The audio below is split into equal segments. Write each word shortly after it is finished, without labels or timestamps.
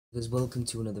Guys, welcome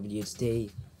to another video. Today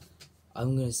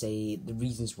I'm going to say the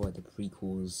reasons why the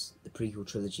prequel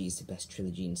trilogy is the best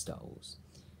trilogy in Star Wars.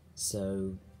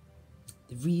 So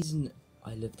the reason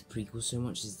I love the prequels so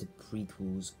much is the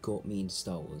prequels got me into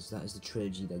Star Wars. That is the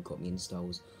trilogy that got me into Star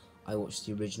Wars. I watched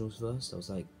the originals first. I was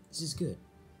like, this is good.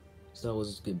 Star Wars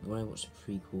is good. But when I watched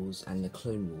the prequels and the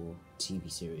Clone War TV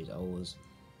series, it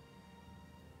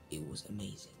was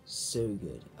amazing. So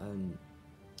good.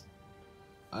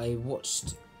 I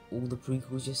watched all the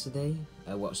prequels yesterday.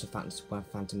 I watched the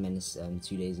Phantom Menace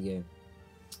 2 days ago.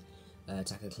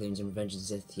 Attack of the Clones and Revenge of the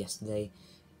Sith yesterday.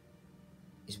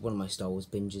 It's one of my Star Wars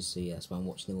binges, so yeah, that's why I'm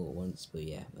watching them all at once. But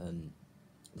yeah,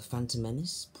 the Phantom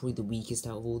Menace, probably the weakest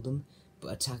out of all of them. But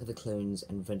Attack of the Clones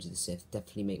and Revenge of the Sith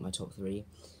definitely make my top 3.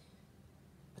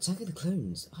 Attack of the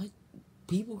Clones,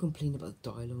 people complain about the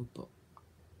dialogue, but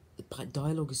the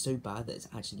dialogue is so bad that it's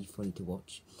actually funny to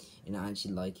watch, and I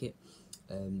actually like it.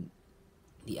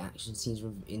 The action scenes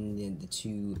in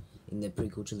the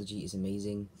prequel trilogy is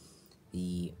amazing.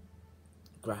 The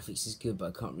graphics is good, but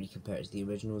I can't really compare it to the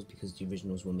originals because the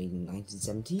originals were made in the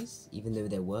 1970s. Even though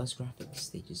they're worse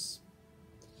graphics, they just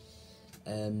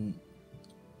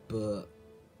but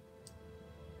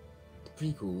the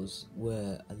prequels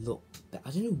were a lot better.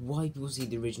 I don't know why people say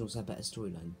the originals have better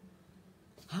storyline.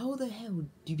 How the hell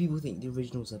do people think the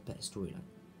originals have better storyline?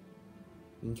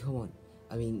 I mean, come on.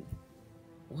 I mean,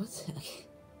 what?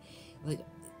 Like,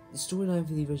 the storyline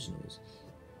for the originals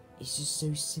is just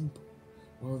so simple,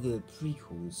 while the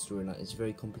prequels storyline is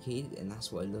very complicated, and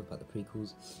that's what I love about the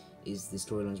prequels, is the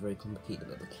storyline is very complicated,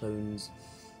 about the clones,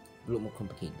 a lot more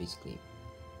complicated basically.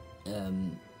 I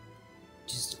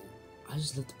just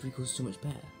love the prequels so much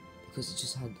better, because it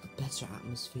just had a better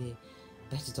atmosphere,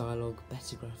 better dialogue,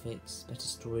 better graphics, better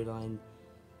storyline,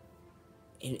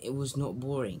 and it was not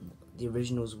boring. The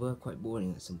originals were quite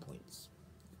boring at some points.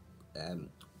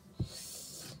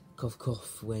 Cough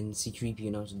cough, when C-3PO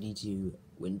and R2-D2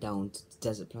 went down to the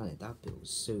desert planet, that bit was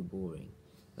so boring.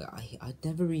 Like, I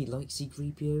never really liked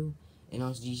C-3PO and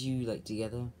R2-D2 like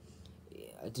together.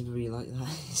 I didn't really like that.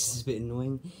 It's just a bit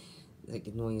annoying, like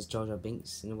annoying as Jar Jar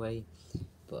Binks in a way.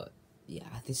 But yeah,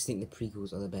 I just think the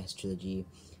prequels are the best trilogy,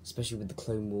 especially with the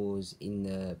Clone Wars in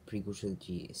the prequel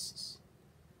trilogy. It's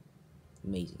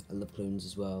amazing. I love clones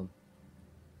as well,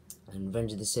 and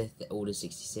Revenge of the Sith, the Order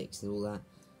 66 and all that.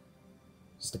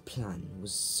 Just the plan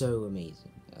was so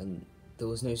amazing, and there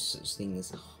was no such thing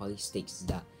as high stakes as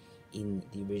that in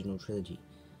the original trilogy.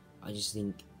 I just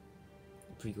think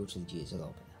the prequel trilogy is a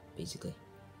lot better, basically.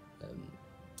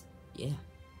 Yeah.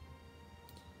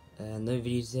 No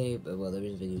video today, but well, there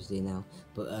is a video today now.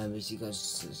 But basically,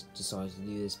 guys just decided to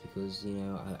do this because, you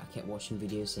know, I kept watching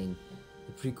videos saying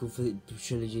the prequel for the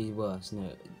trilogy is worse. No,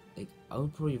 like, I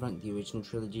would probably rank the original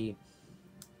trilogy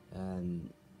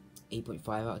 8.5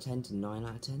 out of 10 to 9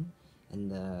 out of 10,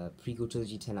 and the prequel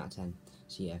trilogy 10 out of 10.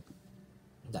 So yeah,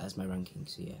 that is my ranking.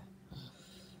 So yeah,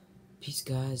 peace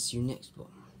guys, see you next one.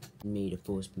 May the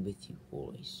force be with you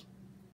always.